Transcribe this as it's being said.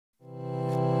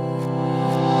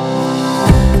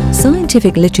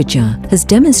Scientific literature has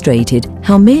demonstrated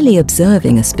how merely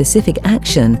observing a specific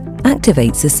action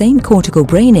activates the same cortical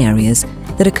brain areas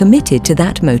that are committed to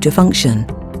that motor function.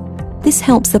 This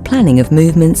helps the planning of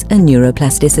movements and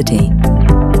neuroplasticity.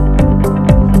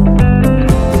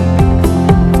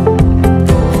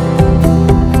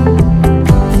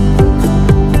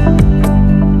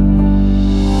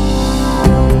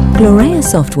 Gloreha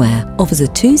software offers a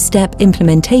two-step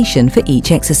implementation for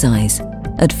each exercise.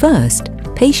 At first,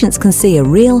 patients can see a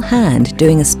real hand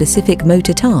doing a specific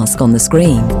motor task on the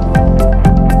screen.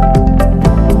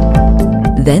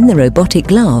 Then the robotic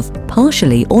glove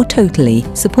partially or totally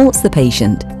supports the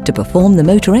patient to perform the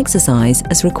motor exercise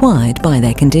as required by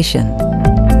their condition.